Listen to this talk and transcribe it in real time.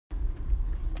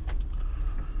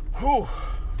Whew,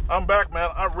 I'm back,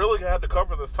 man. I really had to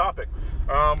cover this topic.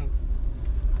 I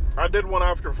did one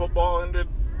after football ended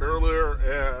earlier,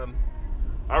 and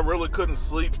I really couldn't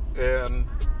sleep, and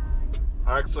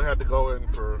I actually had to go in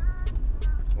for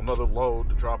another load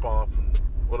to drop off and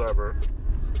whatever.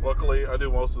 Luckily, I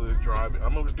do most of these drives.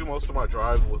 I'm going to do most of my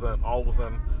drives within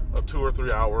a 2 or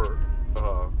 3 hour,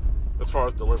 as far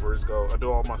as deliveries go. I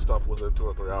do all my stuff within 2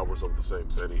 or 3 hours of the same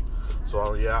city.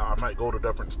 So, yeah, I might go to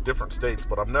different states,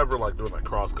 but I'm never, like, doing that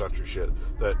cross-country shit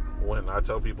that when I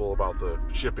tell people about the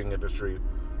shipping industry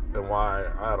and why,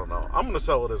 I don't know. I'm going to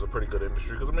sell it as a pretty good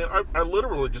industry because, I mean, I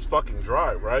literally just fucking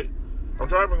drive, right? I'm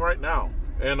driving right now.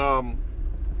 And, a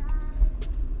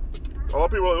lot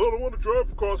of people are like, oh, I don't want to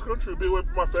drive cross country, be away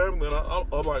from my family. And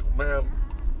I'm like, man,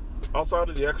 outside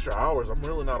of the extra hours, I'm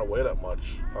really not away that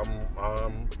much.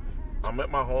 I'm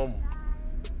at my home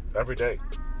every day.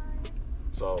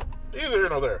 So, neither here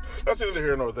nor there. That's neither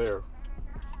here nor there.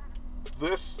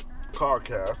 This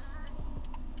CarCast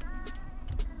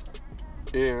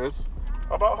is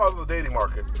about how the dating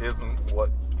market isn't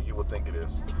what you would think it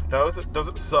is. Now, does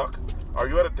it suck? Are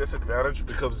you at a disadvantage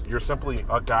because you're simply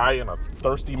a guy in a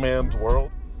thirsty man's world?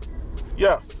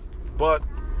 Yes, but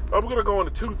I'm going to go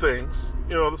into two things.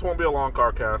 You know, this won't be a long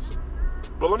CarCast,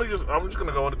 but I'm just going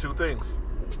to go into two things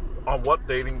on what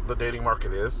the dating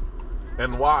market is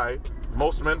and why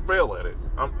most men fail at it.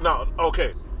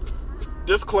 Okay.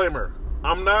 Disclaimer.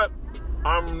 Am I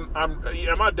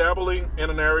dabbling in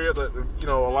an area that, you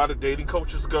know, a lot of dating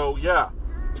coaches go, yeah,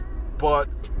 but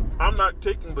I'm not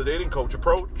taking the dating coach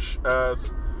approach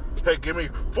as, hey, give me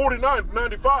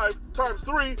 $49.95 times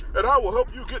 3 and I will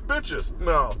help you get bitches.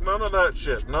 No, none of that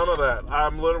shit. None of that.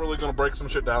 I'm literally going to break some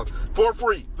shit down for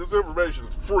free. This information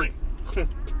is free.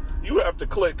 You have to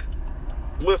click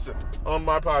listen on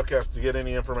my podcast to get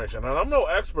any information. And I'm no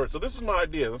expert, so this is my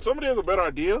idea. If somebody has a better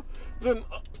idea, then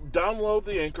download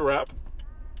the Anchor app,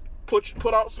 put your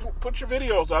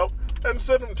videos out, and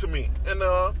send them to me and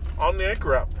on the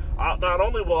Anchor app. Not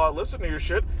only will I listen to your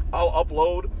shit, I'll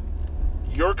upload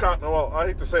your content. Well, I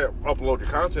hate to say upload your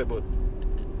content, but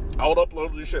I would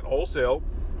upload your shit wholesale.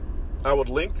 I would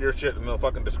link your shit in the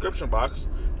fucking description box,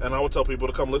 and I would tell people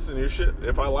to come listen to your shit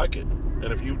if I like it.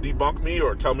 And if you debunk me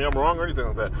or tell me I'm wrong or anything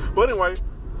like that. But anyway,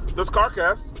 this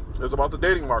CarCast is about the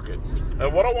dating market.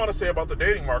 And what I want to say about the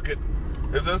dating market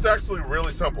is it's actually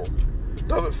really simple.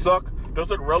 Does it suck?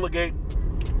 Does it relegate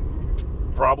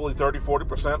probably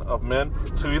 30-40% of men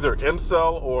to either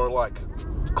incel or like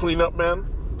cleanup men?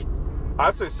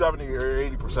 I'd say 70 or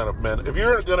 80% of men. If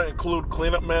you're going to include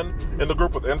cleanup men in the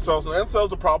group with incels, and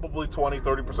incels are probably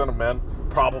 20-30% of men,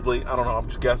 probably, I don't know, I'm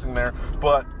just guessing there,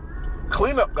 but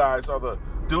cleanup guys are the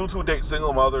dudes who date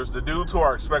single mothers, the dudes who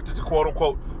are expected to quote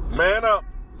unquote man up,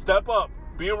 step up,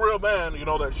 be a real man. You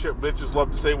know that shit bitches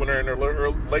love to say when they're in their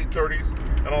late 30s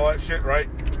and all that shit, right?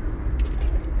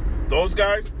 Those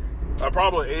guys are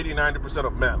probably 80-90%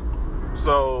 of men.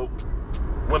 So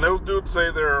when those dudes say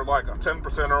they're like a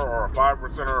 10%er or a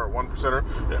 5%er or a 1%er,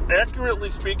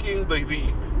 accurately speaking, the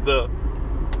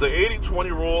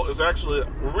 80-20 rule is actually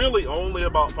really only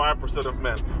about 5% of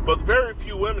men. But very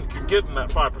few women can get in that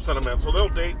 5% of men. So they'll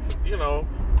date, you know,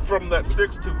 from that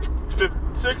 6 to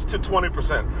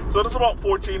 20%. So that's about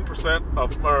 15%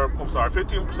 of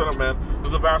men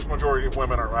that the vast majority of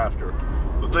women are after.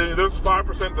 There's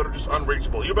 5% that are just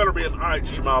unreachable. You better be an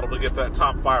IG model to get that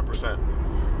top 5%.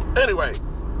 Anyway,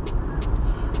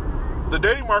 the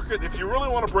dating market, if you really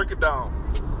want to break it down,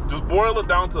 just boil it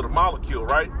down to the molecule,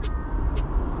 right?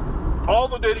 All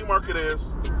the dating market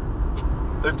is,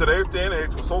 in today's day and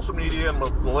age, with social media and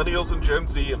millennials and Gen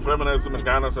Z and feminism and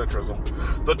gynocentrism,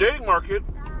 the dating market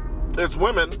is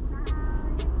women,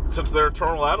 since they're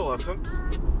eternal adolescents.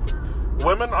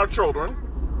 Women are children,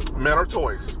 men are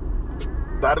toys.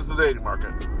 That is the dating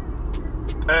market.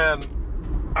 And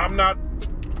I'm not,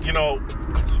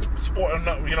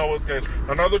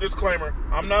 another disclaimer,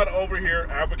 I'm not over here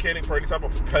advocating for any type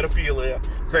of pedophilia,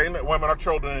 saying that women are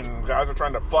children and guys are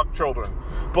trying to fuck children.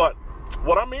 But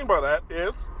what I mean by that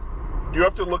is you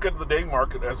have to look at the dating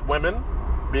market as women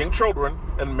being children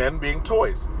and men being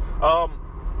toys. A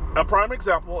prime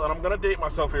example, and I'm going to date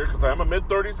myself here because I'm a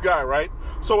mid-30s guy, right?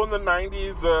 So in the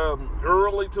 90s,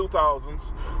 early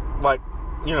 2000s,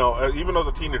 even as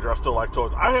a teenager, I still like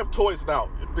toys. I have toys now.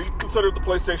 If you consider the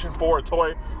PlayStation 4 a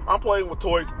toy, I'm playing with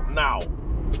toys now.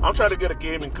 I'm trying to get a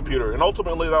gaming computer, and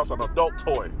ultimately that's an adult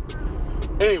toy.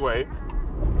 Anyway,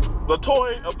 the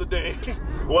toy of the day,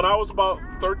 when I was about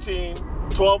 13,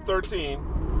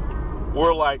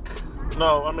 were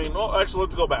actually,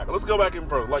 let's go back. Let's go back even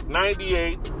further. Like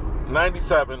 98,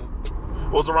 97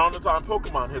 was around the time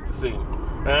Pokemon hit the scene.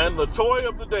 And the toy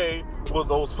of the day were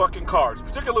those fucking cards,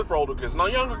 particularly for older kids. Now,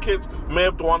 younger kids may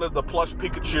have wanted the plush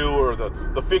Pikachu or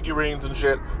the figurines and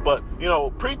shit, but, you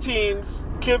know, preteens,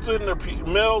 kids in their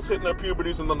males hitting their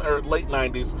puberties in the late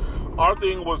 90s, our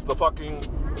thing was the fucking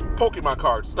Pokemon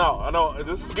cards. Now, I know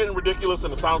this is getting ridiculous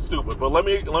and it sounds stupid, but let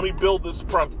me build this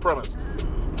premise.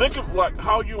 Think of like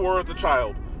how you were as a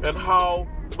child and how,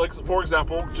 like, for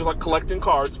example, just like collecting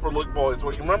cards for little boys.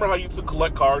 Well, you remember how you used to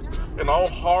collect cards and how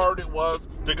hard it was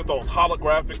to get those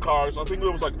holographic cards? I think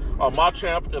there was like a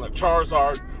Machamp and a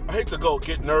Charizard. I hate to go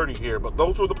get nerdy here, but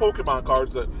those were the Pokemon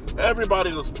cards that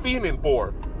everybody was fiending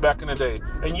for back in the day.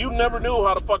 And you never knew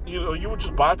how to fuck, you know, you would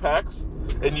just buy packs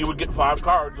and you would get 5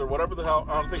 cards or whatever the hell.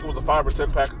 I don't think it was a 5 or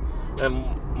 10 pack. And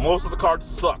most of the cards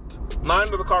sucked. 9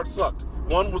 of the cards sucked.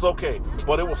 1 was okay,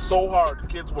 but it was so hard. The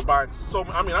kids were buying so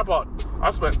many. I mean,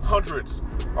 I spent hundreds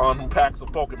on packs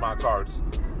of Pokemon cards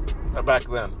back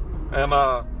then, and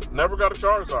never got a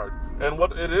Charizard. And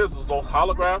what it is those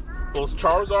holograph, those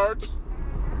Charizards.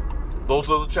 Those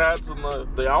are the Chads and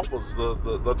the Alphas,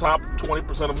 the top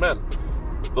 20% of men.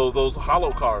 Those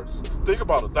hollow cards. Think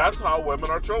about it. That's how women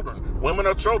are children. Women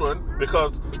are children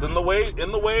because in the way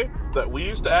that we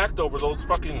used to act over those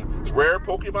fucking rare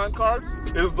Pokemon cards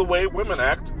is the way women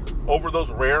act over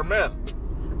those rare men.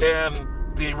 And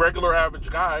the regular average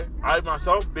guy, I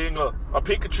myself being a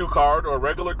Pikachu card or a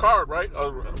regular card, right?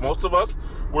 Most of us,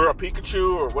 we're a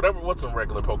Pikachu or whatever. What's a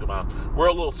regular Pokemon? We're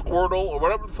a little Squirtle or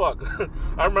whatever the fuck.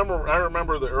 I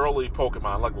remember the early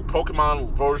Pokemon, like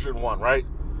Pokemon version 1, right?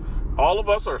 All of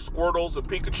us are Squirtles and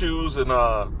Pikachus and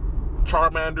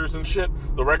Charmanders and shit.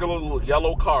 The regular little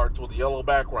yellow cards with the yellow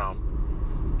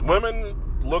background. Women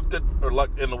looked at, or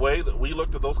like in the way that we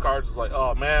looked at those cards, is like,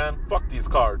 oh man, fuck these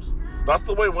cards. That's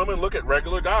the way women look at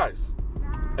regular guys.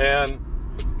 And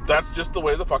that's just the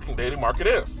way the fucking dating market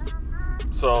is.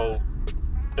 So,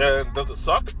 and does it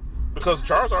suck? Because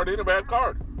Charizard ain't a bad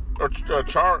card. Or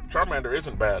Charmander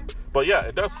isn't bad. But yeah,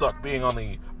 it does suck being on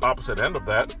the opposite end of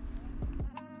that.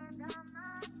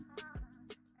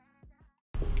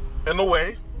 In the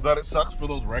way that it sucks for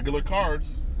those regular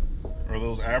cards, or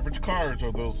those average cards,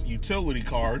 or those utility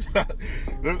cards.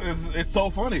 It's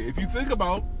so funny. If you think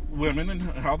about women and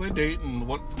how they date and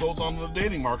what goes on in the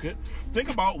dating market, think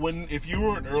about if you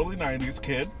were an early 90s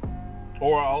kid,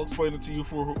 or I'll explain it to you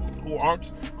for who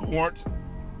aren't,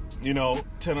 you know,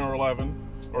 10 or 11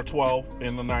 or 12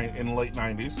 in the late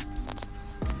 90s.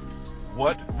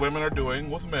 What women are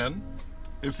doing with men,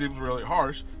 it seems really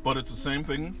harsh, but it's the same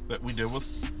thing that we did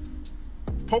with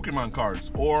Pokemon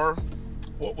cards, or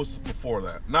what was before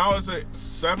that. Now as a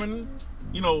 7,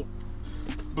 you know,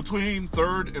 between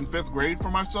 3rd and 5th grade for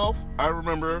myself, I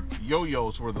remember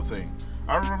yo-yos were the thing.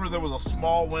 I remember there was a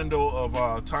small window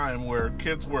of time where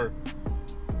kids were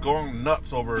going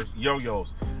nuts over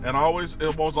yo-yos, and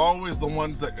it was always the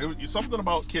ones that, something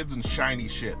about kids and shiny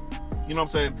shit. You know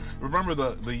what I'm saying? Remember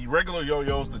the regular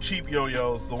yo-yos, the cheap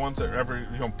yo-yos, the ones that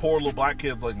poor little black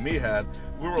kids like me had.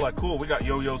 We were like, cool, we got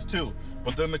yo-yos too.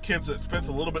 But then the kids that spent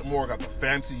a little bit more got the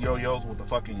fancy yo-yos with the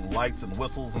fucking lights and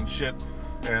whistles and shit.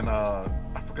 And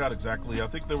I forgot exactly. I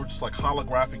think they were just like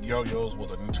holographic yo-yos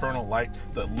with an internal light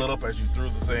that lit up as you threw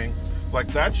the thing. Like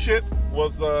that shit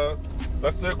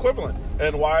that's the equivalent.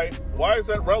 And why is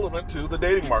that relevant to the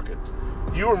dating market?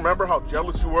 You remember how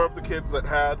jealous you were of the kids that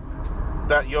had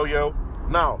that yo-yo?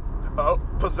 Now,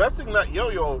 possessing that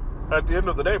yo-yo at the end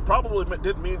of the day probably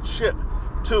didn't mean shit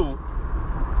to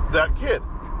that kid.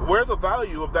 Where the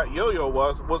value of that yo-yo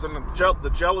was in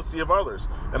the jealousy of others.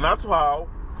 And that's how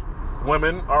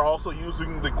women are also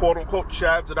using the quote-unquote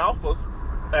Chads and Alphas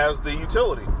as the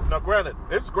utility. Now, granted,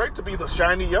 it's great to be the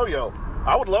shiny yo-yo.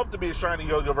 I would love to be a shiny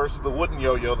yo-yo versus the wooden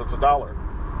yo-yo that's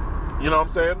 $1. You know what I'm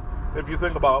saying? If you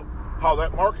think about how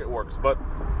that market works. But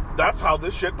that's how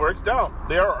this shit breaks down.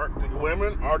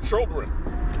 Women are children.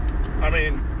 I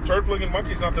mean, Turd Flinging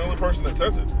Monkey's not the only person that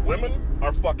says it. Women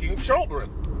are fucking children.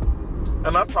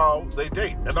 And that's how they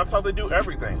date. And that's how they do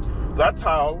everything. That's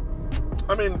how,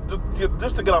 I mean,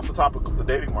 just to get off the topic of the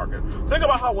dating market, think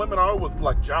about how women are with,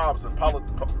 like, jobs and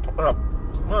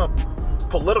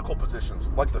political positions,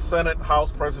 like the Senate,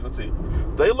 House, presidency.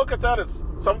 They look at that as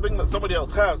something that somebody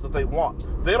else has that they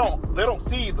want. They don't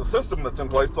see the system that's in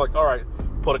place. It's like, all right,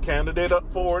 put a candidate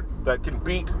up forward that can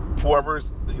beat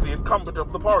whoever's the incumbent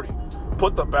of the party. Be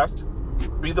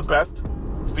the best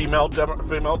female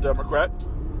Democrat,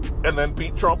 and then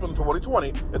beat Trump in 2020,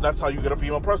 and that's how you get a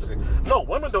female president. No,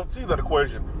 women don't see that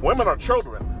equation. Women are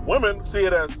children. Women see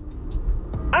it as,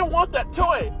 I want that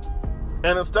toy.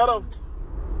 And instead of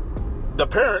the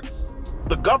parents,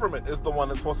 the government is the one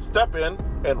that's supposed to step in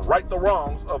and right the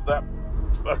wrongs of that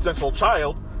essential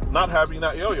child not having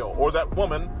that yo-yo, or that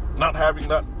woman not having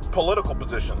that political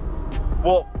position.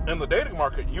 Well, in the dating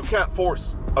market, you can't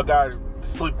force a guy to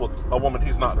sleep with a woman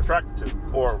he's not attracted to,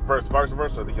 or vice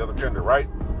versa, the other gender, right?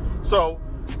 So,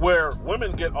 where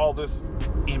women get all this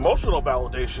emotional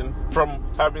validation from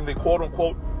having the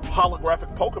quote-unquote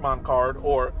holographic Pokemon card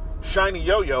or shiny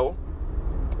yo-yo,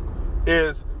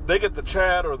 is they get the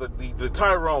Chad or the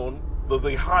Tyrone,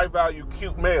 the high-value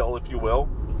cute male, if you will.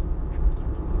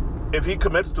 If he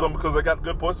commits to them because they got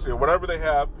good pussy or whatever they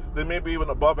have, they may be even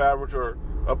above average or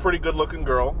a pretty good-looking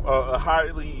girl, a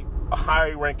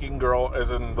high-ranking girl,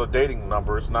 as in the dating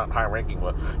numbers, not high-ranking,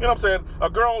 but, you know what I'm saying? A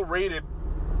girl rated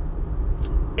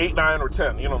 8, 9, or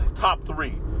 10, the top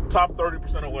 3, top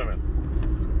 30% of women.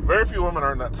 Very few women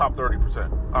are in that top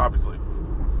 30%, obviously.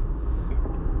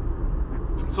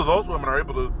 So those women are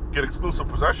able to get exclusive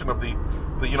possession of the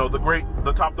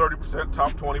top 30%,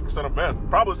 top 20% of men.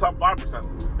 Probably top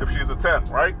 5% if she's a 10,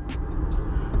 right?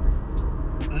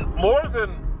 More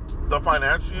than the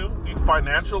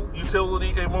financial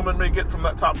utility a woman may get from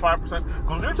that top 5%. Because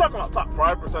when you're talking about top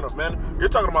 5% of men, you're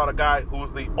talking about a guy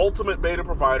who's the ultimate beta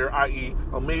provider, i.e.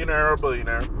 a millionaire or a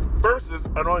billionaire,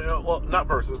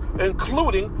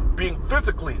 including being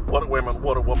physically what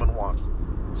a woman wants.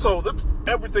 So that's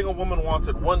everything a woman wants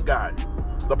in one guy.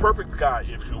 The perfect guy,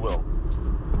 if you will.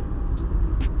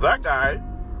 That guy,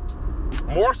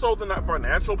 more so than that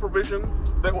financial provision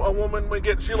that a woman may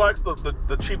get, she likes the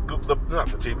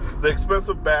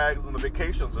expensive bags and the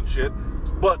vacations and shit.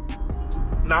 But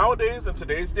nowadays, in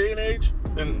today's day and age,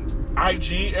 in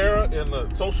IG era, in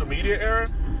the social media era,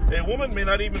 a woman may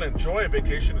not even enjoy a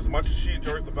vacation as much as she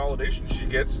enjoys the validation she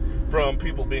gets from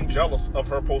people being jealous of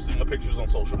her posting the pictures on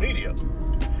social media.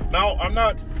 Now, I'm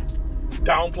not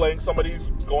downplaying somebody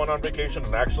going on vacation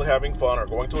and actually having fun or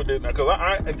going to a Disney, because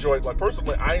I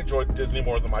enjoyed Disney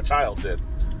more than my child did.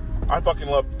 I fucking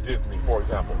love Disney, for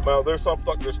example. Now, there's stuff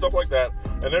like that,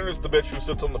 and then there's the bitch who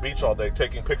sits on the beach all day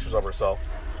taking pictures of herself,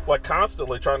 like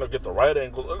constantly trying to get the right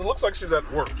angle. It looks like she's at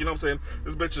work, you know what I'm saying?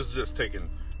 This bitch is just taking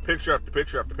picture after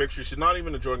picture after picture. She's not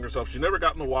even enjoying herself. She never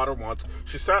got in the water once.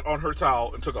 She sat on her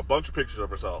towel and took a bunch of pictures of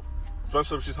herself,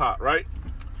 especially if she's hot, right?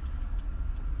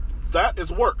 That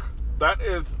is work. That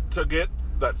is to get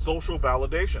that social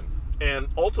validation. And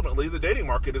ultimately, the dating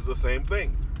market is the same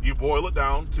thing. You boil it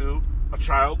down to a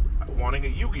child wanting a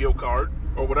Yu-Gi-Oh card,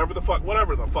 or whatever the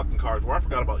fucking cards were. I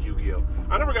forgot about Yu-Gi-Oh.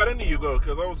 I never got into Yu-Gi-Oh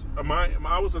because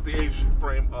I was at the age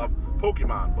frame of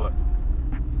Pokemon,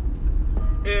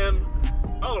 and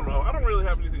I don't know. I don't really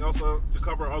have anything else to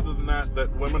cover other than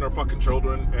that women are fucking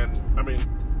children, and I mean,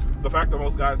 the fact that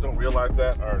most guys don't realize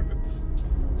that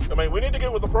we need to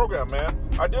get with the program, man.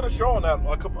 I did a show on that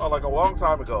like a long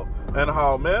time ago, and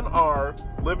how men are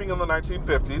living in the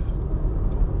 1950s,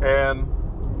 and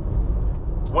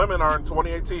women are in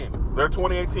 2018. Their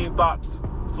 2018 thoughts,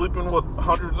 sleeping with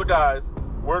hundreds of guys.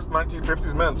 We're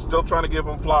 1950s men, still trying to give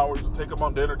them flowers, take them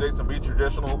on dinner dates, and be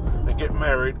traditional, and get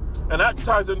married. And that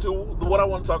ties into what I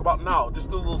want to talk about now, just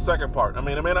the little second part. I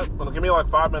mean, it may not, give me like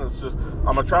 5 minutes. I'm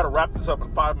going to try to wrap this up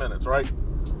in 5 minutes, right?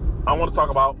 I want to talk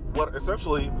about what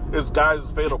essentially is guys'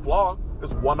 fatal flaw,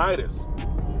 is one-itis.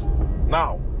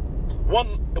 Now,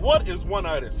 what is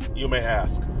one-itis, you may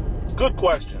ask? Good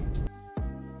question.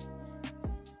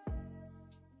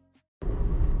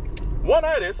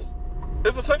 One-itis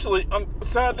is essentially,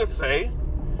 sad to say,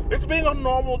 it's being a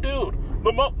normal dude.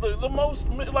 The most,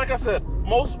 like I said,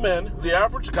 most men, the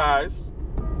average guys,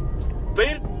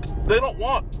 they don't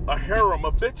want a harem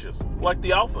of bitches like the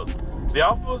alphas. The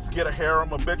alphas get a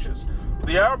harem of bitches.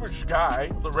 The average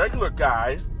guy, the regular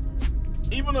guy,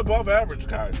 even above average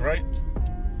guys, right?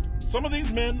 Some of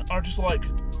these men are just like,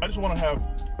 I just want to have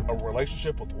a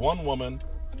relationship with one woman,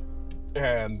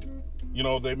 and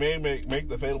they may make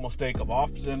the fatal mistake of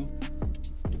often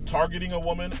targeting a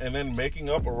woman and then making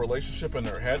up a relationship in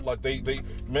their head. Like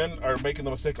men are making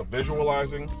the mistake of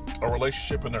visualizing a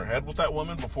relationship in their head with that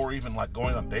woman before even like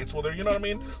going on dates with her. You know what I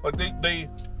mean? Like they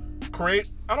create,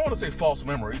 I don't want to say false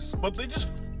memories, but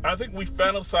I think we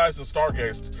fantasize and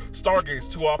stargaze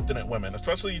too often at women,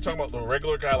 especially you talking about the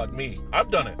regular guy like me. I've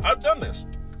done it. I've done this.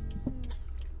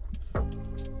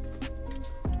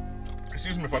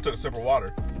 Excuse me if I took a sip of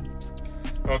water.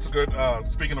 Oh, it's a good,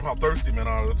 speaking of how thirsty men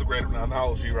are, that's a great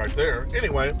analogy right there.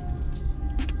 Anyway,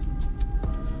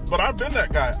 but I've been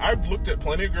that guy. I've looked at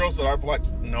plenty of girls that I've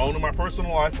known in my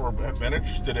personal life or have been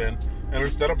interested in, and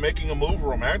instead of making a move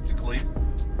romantically,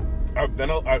 I've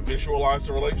visualized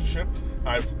a relationship.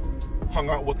 I've hung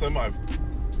out with them. I've,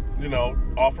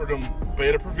 offered them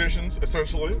beta provisions,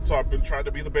 essentially. So I've been trying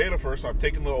to be the beta first. I've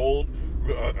taken the old,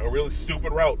 a really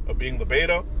stupid route of being the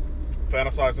beta,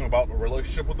 fantasizing about a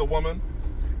relationship with a woman.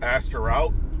 asked her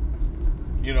out,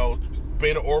 you know,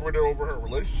 beta orbited over her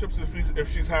relationships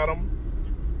if she's had them,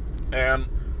 and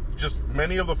just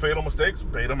many of the fatal mistakes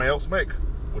beta males make,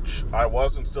 which I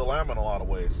was and still am in a lot of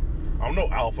ways. I'm no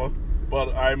alpha,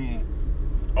 but I'm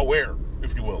aware,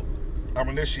 if you will. I'm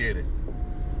initiated.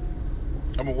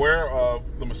 I'm aware of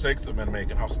the mistakes that men make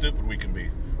and how stupid we can be.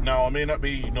 Now, I may not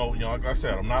be, like I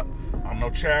said, I'm no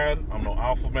Chad, I'm no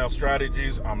alpha male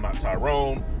strategies, I'm not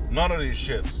Tyrone, none of these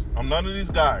shits. I'm none of these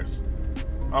guys.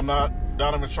 I'm not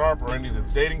Donovan Sharp or any of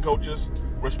these dating coaches.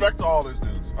 Respect to all these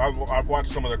dudes. I've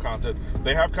watched some of their content.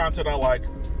 They have content I like.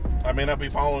 I may not be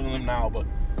following them now, but,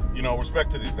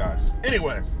 respect to these guys.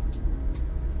 Anyway,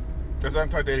 as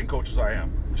anti-dating coach as I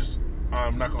am,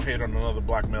 I'm not going to hate on another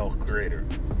black male creator.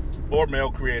 Or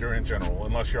male creator in general,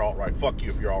 unless you're alt-right. Fuck you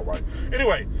if you're alt-right.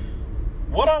 Anyway,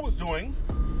 what I was doing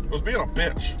was being a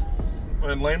bitch,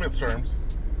 in layman's terms.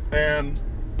 And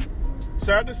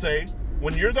sad to say,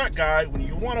 when you're that guy, when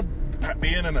you want to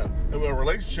be in a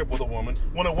relationship with a woman,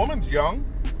 when a woman's young,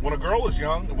 when a girl is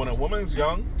young, when a woman is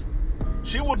young,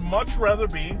 she would much rather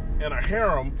be in a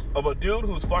harem of a dude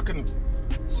who's fucking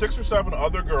 6 or 7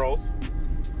 other girls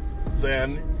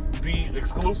than be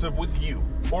exclusive with you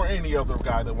or any other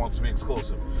guy that wants to be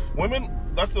exclusive. Women,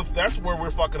 that's where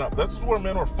we're fucking up. That's where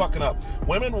men are fucking up.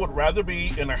 Women would rather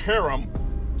be in a harem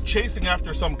chasing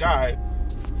after some guy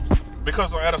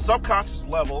because at a subconscious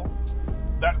level,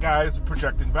 that guy is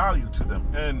projecting value to them.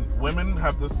 And women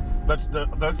have this, that's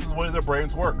the way their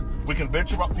brains work. We can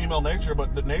bitch about female nature,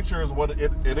 but the nature is what it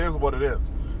is what it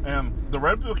is. And the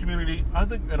red pill community, I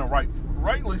think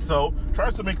rightly so,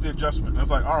 tries to make the adjustment.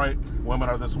 It's like, all right, women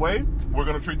are this way, we're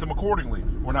going to treat them accordingly.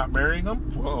 We're not marrying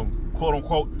them. We'll, quote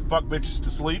unquote, fuck bitches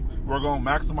to sleep. We're going to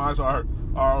maximize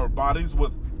our bodies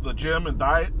with the gym and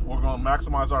diet. We're going to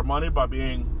maximize our money by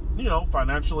being,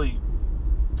 financially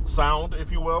sound,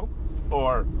 if you will,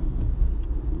 or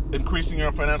increasing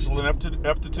your financial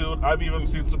aptitude. I've even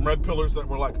seen some red pillars that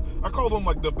were like, I call them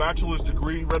like the bachelor's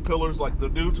degree red pillars, like the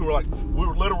dudes who are like, we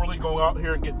were literally going out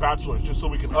here and get bachelors just so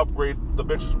we can upgrade the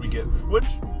bitches we get. Which,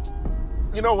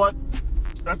 you know what?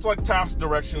 That's like task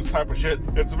directions type of shit.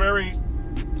 It's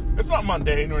not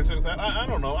mundane or anything like that. I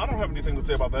don't know. I don't have anything to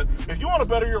say about that. If you want to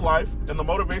better your life and the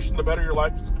motivation to better your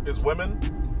life is women,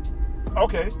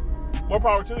 okay, more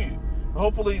power to you.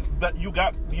 Hopefully that you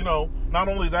got, not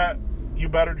only that, you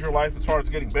bettered your life as far as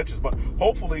getting bitches, but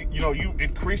hopefully, you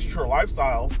increased your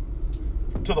lifestyle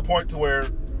to the point to where,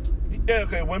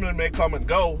 women may come and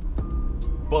go,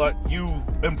 but you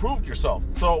improved yourself.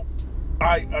 So,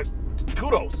 I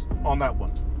kudos on that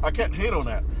one. I can't hate on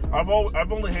that. I've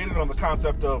only hated on the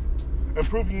concept of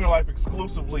improving your life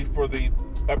exclusively for the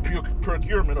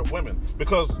procurement of women,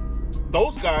 because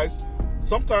those guys,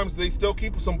 sometimes they still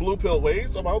keep some blue pill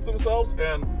ways about themselves,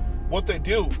 and what they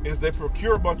do is they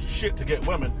procure a bunch of shit to get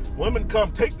women. Women come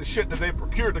take the shit that they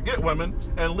procure to get women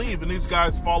and leave, and these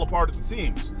guys fall apart at the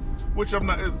seams, which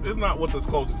is not what this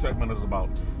closing segment is about.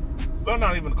 But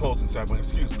not even the closing segment,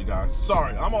 excuse me, guys.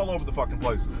 Sorry, I'm all over the fucking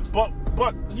place. But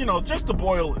just to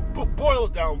boil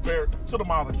it down bare to the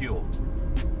molecule.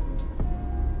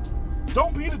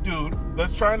 Don't be the dude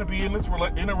that's trying to be in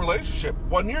a relationship.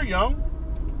 When you're young,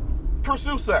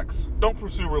 pursue sex. Don't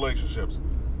pursue relationships.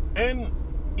 And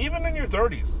even in your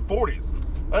 30s, 40s,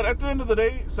 at the end of the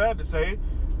day, sad to say,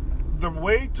 the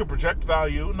way to project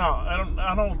value. Now,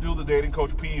 I don't do the dating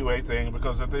coach PUA thing,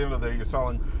 because at the end of the day,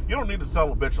 you don't need to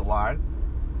sell a bitch a lie.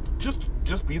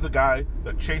 Just be the guy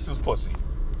that chases pussy.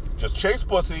 Just chase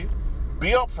pussy. Be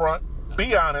upfront.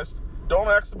 Be honest. Don't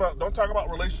talk about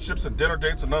relationships and dinner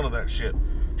dates and none of that shit.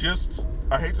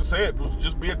 I hate to say it,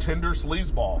 just be a Tinder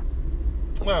sleazeball.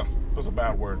 Well, that's a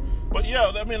bad word. But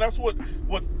yeah, I mean, that's what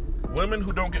women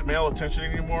who don't get male attention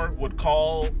anymore would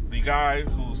call the guy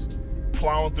who's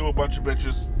plowing through a bunch of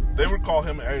bitches. They would call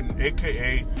him an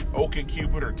AKA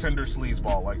OkCupid or Tinder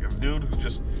sleazeball. Like a dude who's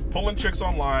just pulling chicks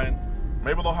online.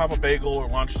 Maybe they'll have a bagel or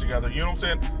lunch together. You know what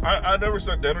I'm saying? I never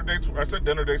said dinner dates. I said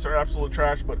dinner dates are absolute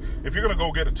trash. But if you're going to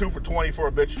go get a 2 for $20 for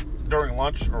a bitch during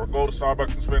lunch, or go to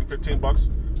Starbucks and spend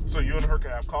 $15 so you and her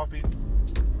can have coffee,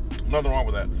 nothing wrong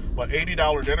with that. But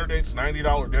 $80 dinner dates,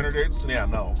 $90 dinner dates, yeah,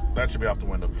 no. That should be out the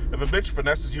window. If a bitch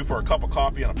finesses you for a cup of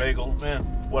coffee and a bagel,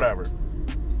 whatever.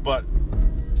 But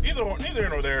neither here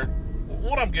nor there,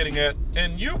 what I'm getting at,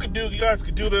 and you guys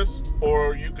could do this,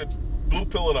 or you could blue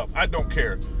pill it up. I don't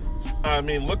care. I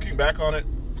mean, looking back on it,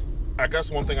 I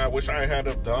guess one thing I wish I had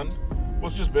have done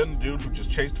was just been the dude who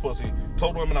just chased pussy,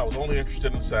 told women I was only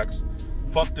interested in sex,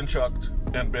 fucked and chucked,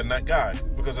 and been that guy.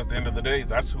 Because at the end of the day,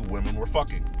 that's who women were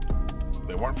fucking.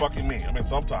 They weren't fucking me. I mean,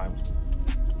 sometimes,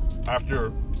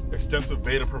 after extensive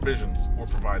beta provisions were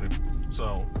provided.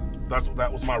 So,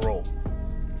 that was my role,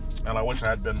 and I wish I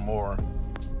had been more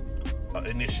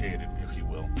initiated, if you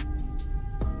will.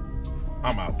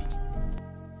 I'm out.